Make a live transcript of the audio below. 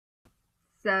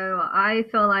So I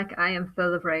feel like I am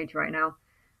full of rage right now,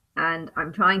 and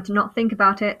I'm trying to not think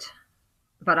about it,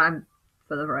 but I'm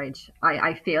full of rage.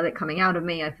 I feel it coming out of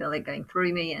me, I feel it going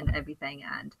through me and everything,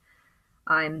 and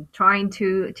I'm trying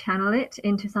to channel it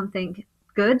into something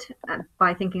good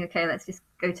by thinking, okay, let's just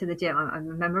go to the gym. I'm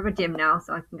a member of a gym now,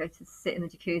 so I can go to sit in the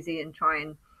jacuzzi and try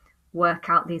and work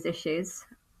out these issues.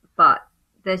 But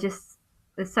there's just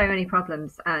there's so many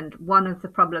problems, and one of the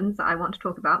problems that I want to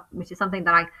talk about, which is something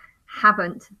that I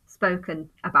haven't spoken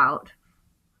about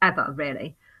ever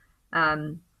really,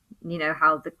 um,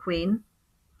 how the Queen,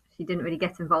 she didn't really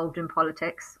get involved in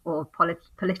politics or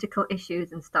political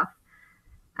issues and stuff,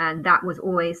 and that was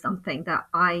always something that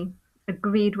I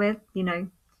agreed with.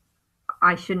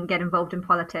 I shouldn't get involved in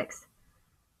politics,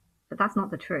 but that's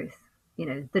not the truth.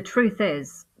 The truth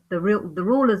is the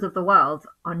rulers of the world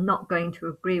are not going to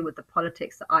agree with the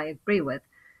politics that I agree with.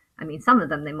 I mean, some of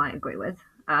them they might agree with,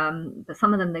 but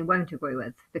some of them they won't agree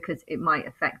with because it might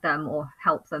affect them or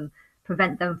help them,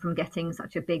 prevent them from getting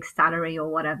such a big salary or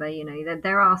whatever.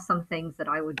 There are some things that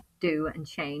I would do and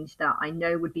change that I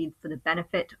know would be for the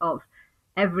benefit of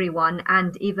everyone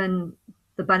and even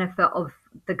the benefit of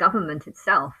the government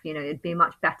itself. It'd be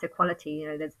much better quality.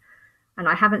 There's and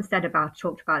I haven't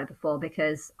talked about it before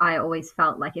because I always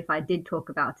felt like if I did talk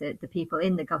about it, the people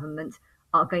in the government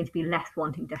are going to be less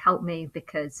wanting to help me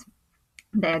because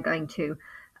they're going to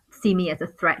see me as a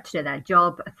threat to their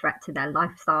job, a threat to their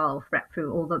lifestyle, a threat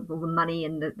through all the money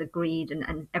and the greed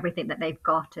and everything that they've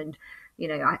got. And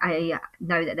I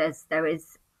know that there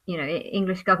is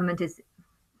English government is,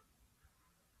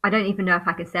 I don't even know if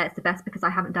I can say it's the best because I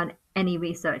haven't done any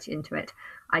research into it.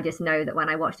 I just know that when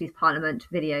I watch these parliament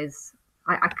videos,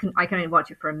 I can only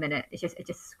watch it for a minute. It's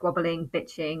just squabbling,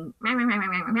 bitching.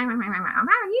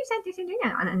 You said this,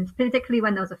 and particularly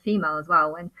when there was a female as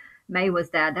well. When May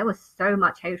was there was so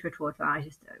much hatred towards her. I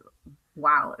just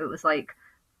wow, it was like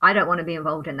I don't want to be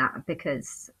involved in that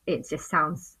because it just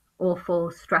sounds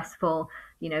awful, stressful.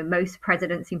 Most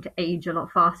presidents seem to age a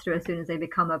lot faster as soon as they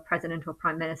become a president or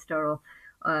prime minister or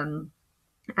um,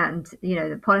 and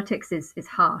the politics is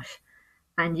harsh,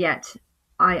 and yet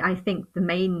I think the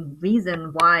main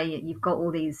reason why you've got all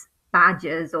these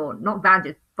badgers, or not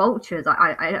badgers, vultures.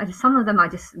 Some of them are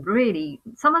just really,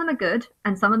 some of them are good,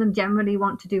 and some of them generally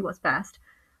want to do what's best.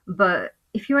 But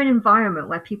if you're in an environment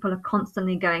where people are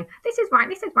constantly going, this is right,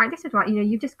 this is right, this is right,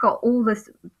 you've just got all this,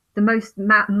 the most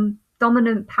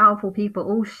dominant, powerful people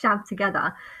all shoved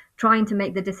together trying to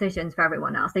make the decisions for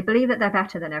everyone else. They believe that they're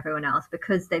better than everyone else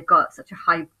because they've got such a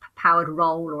high powered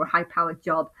role or a high powered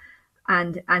job,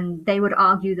 and they would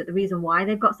argue that the reason why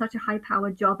they've got such a high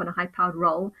powered job and a high powered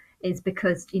role is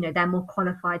because they're more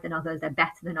qualified than others, they're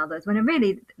better than others, when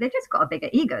really they've just got a bigger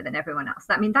ego than everyone else.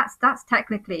 I mean, that's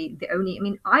technically the only, I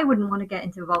mean, I wouldn't want to get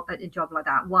into a job like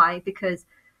that. Why? Because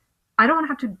I don't want to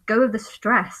have to go with the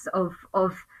stress of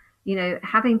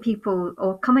having people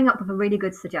or coming up with a really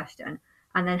good suggestion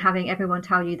and then having everyone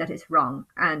tell you that it's wrong.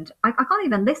 And I can't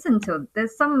even listen to,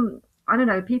 there's some, I don't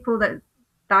know, people that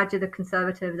badger the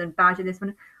conservatives and badger this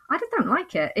one. I just don't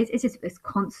like it. It's just it's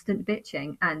constant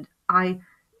bitching, and I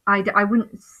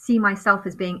wouldn't see myself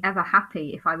as being ever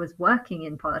happy if I was working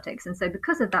in politics. And so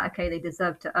because of that, okay, they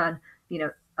deserve to earn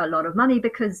a lot of money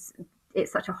because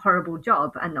it's such a horrible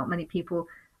job, and not many people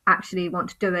actually want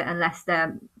to do it unless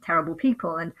they're terrible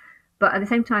people. And but at the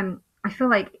same time, I feel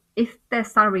like if their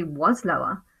salary was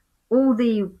lower, all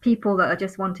the people that are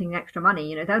just wanting extra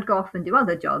money, they'd go off and do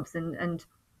other jobs and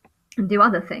do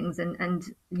other things, and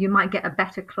you might get a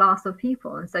better class of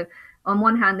people. And so on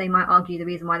one hand they might argue the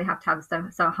reason why they have to have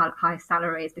so high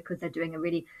salaries because they're doing a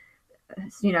really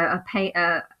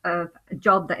a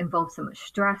job that involves so much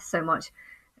stress, so much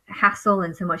hassle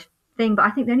and so much thing. But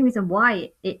I think the only reason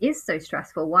why it is so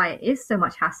stressful, why it is so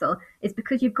much hassle, is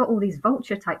because you've got all these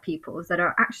vulture type peoples that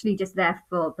are actually just there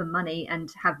for the money and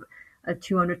have a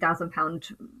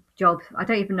 £200,000 job. I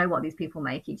don't even know what these people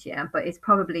make each year, but it's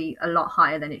probably a lot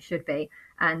higher than it should be.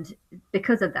 And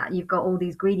because of that, you've got all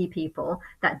these greedy people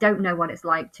that don't know what it's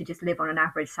like to just live on an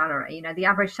average salary. The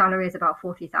average salary is about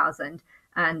 40,000,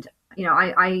 and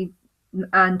I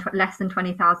earn less than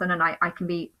 20,000, and I can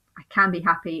be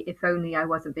happy if only I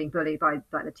wasn't being bullied by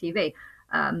the TV.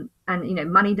 And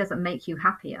money doesn't make you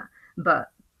happier, but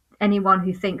anyone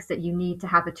who thinks that you need to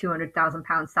have a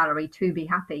 £200,000 salary to be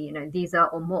happy, these are,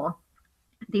 or more,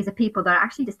 these are people that are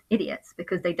actually just idiots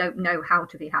because they don't know how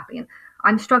to be happy. And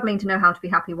I'm struggling to know how to be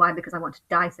happy. Why? Because I want to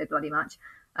die so bloody much.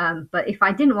 But if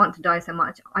I didn't want to die so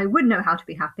much, I would know how to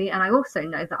be happy. And I also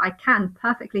know that I can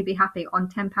perfectly be happy on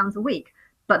 £10 a week.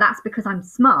 But that's because I'm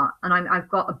smart and I've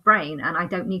got a brain and I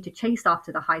don't need to chase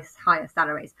after the higher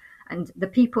salaries. And the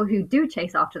people who do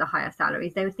chase after the higher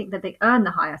salaries, they would think that they earn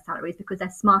the higher salaries because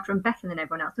they're smarter and better than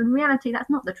everyone else. In reality, that's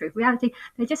not the truth. Reality,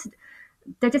 they're just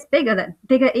bigger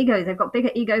egos. They've got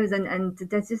bigger egos, and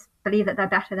they just believe that they're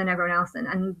better than everyone else.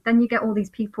 And then you get all these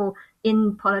people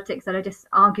in politics that are just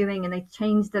arguing, and they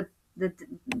change the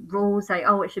rules, say,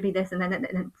 oh, it should be this, and then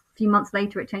a few months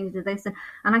later it changes to this.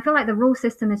 And I feel like the rule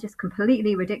system is just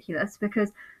completely ridiculous,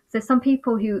 because there's some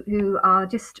people who are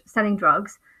just selling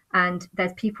drugs, and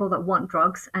there's people that want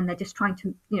drugs, and they're just trying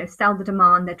to sell the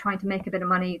demand. They're trying to make a bit of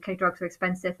money. Okay, drugs are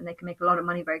expensive and they can make a lot of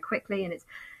money very quickly, and it's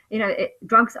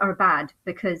drugs are bad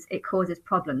because it causes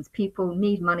problems. People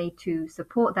need money to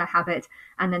support their habit,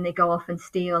 and then they go off and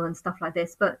steal and stuff like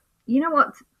this. But you know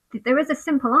what? There is a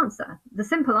simple answer. The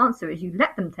simple answer is you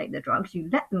let them take the drugs, you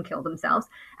let them kill themselves,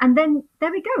 and then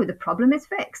there we go. The problem is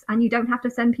fixed, and you don't have to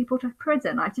send people to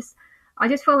prison. I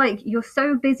just feel like you're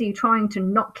so busy trying to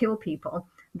not kill people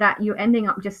that you're ending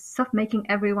up just making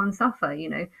everyone suffer.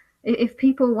 If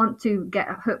people want to get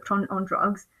hooked on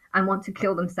drugs and want to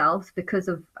kill themselves because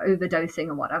of overdosing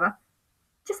or whatever,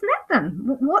 just let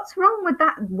them. What's wrong with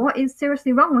that? What is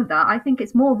seriously wrong with that? I think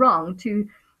it's more wrong to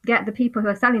get the people who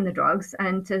are selling the drugs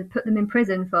and to put them in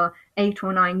prison for 8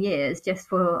 or 9 years just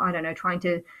for, I don't know, trying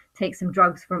to take some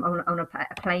drugs from on a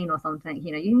plane or something.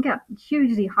 You can get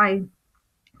hugely high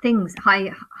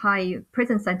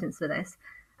prison sentence for this.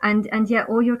 And yet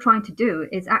all you're trying to do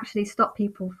is actually stop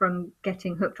people from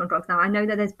getting hooked on drugs. Now, I know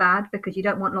that is bad, because you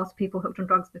don't want lots of people hooked on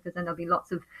drugs, because then there'll be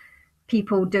lots of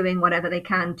people doing whatever they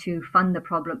can to fund the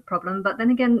problem. But then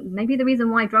again, maybe the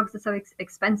reason why drugs are so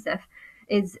expensive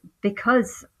is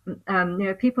because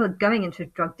people are going into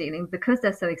drug dealing because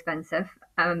they're so expensive,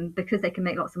 because they can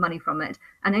make lots of money from it.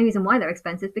 And the reason why they're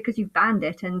expensive is because you've banned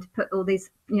it and put all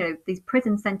these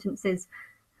prison sentences.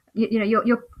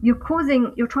 You're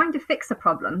trying to fix a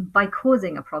problem by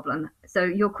causing a problem. So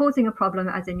you're causing a problem,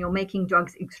 as in you're making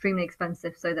drugs extremely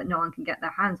expensive so that no one can get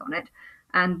their hands on it.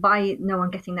 And by no one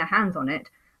getting their hands on it,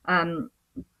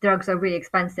 drugs are really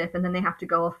expensive, and then they have to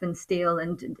go off and steal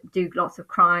and do lots of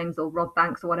crimes or rob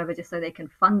banks or whatever just so they can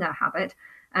fund their habit.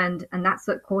 And that's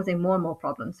causing more and more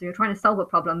problems. So you're trying to solve a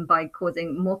problem by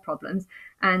causing more problems.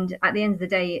 And at the end of the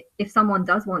day, if someone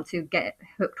does want to get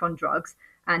hooked on drugs,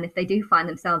 and if they do find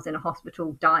themselves in a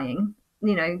hospital dying,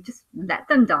 just let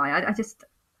them die.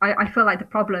 I feel like the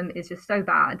problem is just so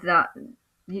bad that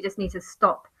you just need to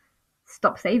stop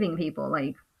saving people.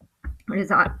 Like,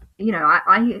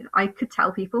 I could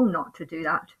tell people not to do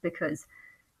that, because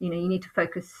you need to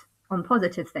focus on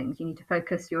positive things. You need to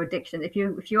focus your addiction. If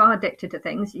you are addicted to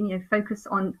things, focus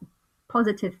on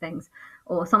positive things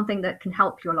or something that can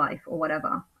help your life or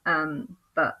whatever.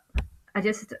 But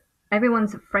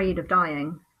everyone's afraid of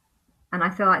dying, and I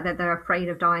feel like that they're afraid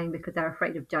of dying because they're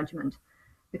afraid of judgment,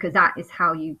 because that is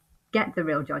how you get the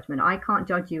real judgment. I can't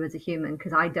judge you as a human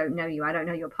because I don't know you. I don't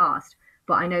know your past,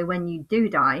 but I know when you do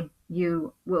die,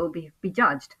 you will be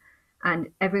judged. And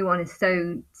everyone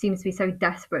seems to be so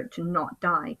desperate to not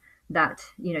die that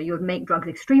you would make drugs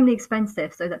extremely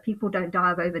expensive so that people don't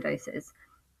die of overdoses.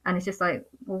 And it's just like,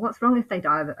 well, what's wrong if they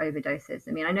die of overdoses?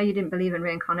 I mean, I know you didn't believe in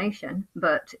reincarnation,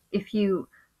 but if you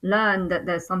learn that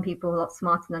there's some people a lot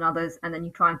smarter than others, and then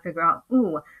you try and figure out,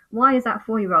 why is that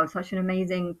 4-year-old such an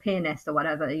amazing pianist or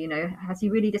whatever? Has he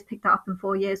really just picked that up in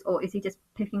 4 years, or is he just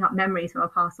picking up memories from a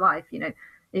past life?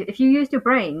 If you used your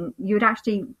brain, you would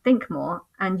actually think more,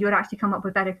 and you would actually come up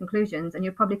with better conclusions, and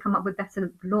you'd probably come up with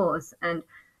better laws. And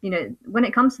when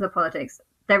it comes to the politics,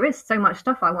 there is so much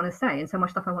stuff I want to say and so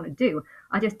much stuff I want to do.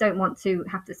 I just don't want to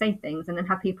have to say things and then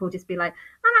have people just be like,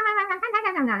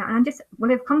 and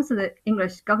when it comes to the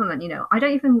English government, I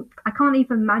can't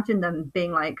even imagine them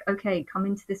being like, okay, come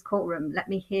into this courtroom, let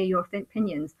me hear your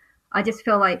opinions. I just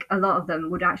feel like a lot of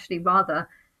them would actually rather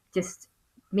just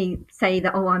me say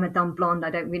that, oh, I'm a dumb blonde, I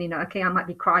don't really know, okay, I might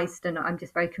be Christ and I'm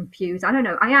just very confused. I don't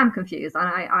know, I am confused, and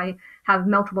I have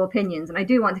multiple opinions, and I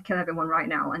do want to kill everyone right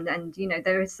now, and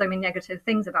there is so many negative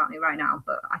things about me right now,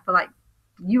 but I feel like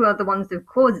you are the ones who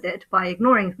caused it by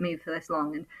ignoring me for this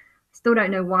long. And still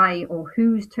don't know why or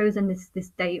who's chosen this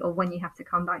date or when you have to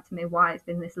come back to me, why it's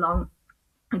been this long.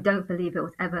 I don't believe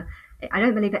it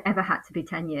ever had to be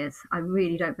 10 years. I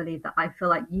really don't believe that. I feel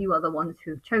like you are the ones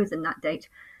who've chosen that date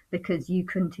because you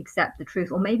couldn't accept the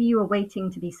truth, or maybe you were waiting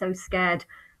to be so scared.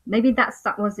 Maybe that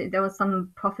was it. There was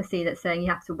some prophecy that's saying you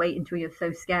have to wait until you're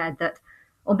so scared that,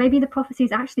 or maybe the prophecy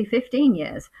is actually 15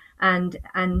 years. And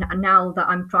now that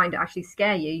I'm trying to actually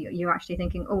scare you, you're actually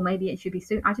thinking, oh, maybe it should be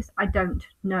soon. I don't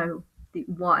know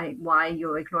why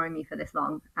you're ignoring me for this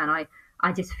long. And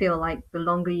I just feel like the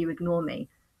longer you ignore me,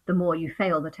 the more you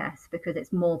fail the test, because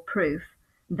it's more proof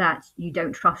that you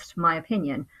don't trust my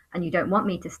opinion and you don't want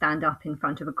me to stand up in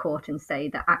front of a court and say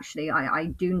that actually I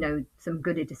do know some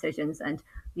good decisions. And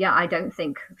yeah, I don't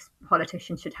think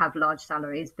politicians should have large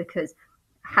salaries, because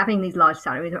having these large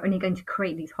salaries are only going to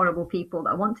create these horrible people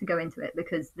that want to go into it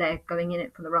because they're going in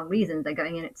it for the wrong reasons. They're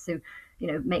going in it to,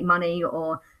 make money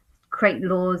or create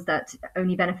laws that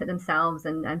only benefit themselves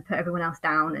and put everyone else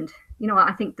down. And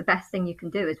I think the best thing you can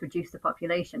do is reduce the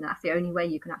population. That's the only way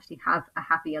you can actually have a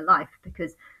happier life,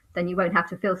 because then you won't have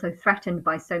to feel so threatened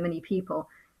by so many people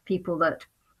that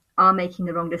are making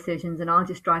the wrong decisions and are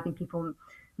just driving people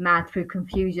mad through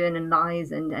confusion and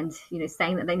lies, and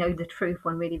saying that they know the truth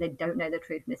when really they don't know the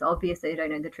truth. And it's obvious they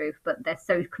don't know the truth, but they're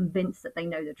so convinced that they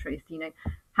know the truth.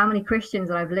 How many Christians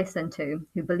that I've listened to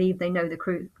who believe they know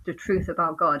the truth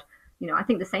about God. I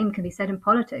think the same can be said in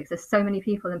politics. There's so many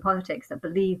people in politics that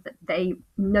believe that they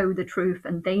know the truth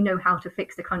and they know how to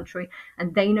fix the country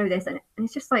and they know this. And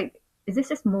it's just like, is this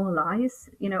just more lies?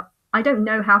 I don't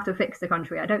know how to fix the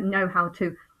country. I don't know how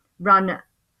to run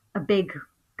a big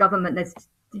government.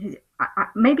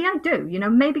 Maybe I do,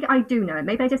 maybe I do know it.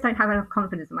 Maybe I just don't have enough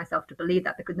confidence in myself to believe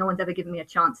that, because no one's ever given me a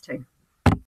chance to.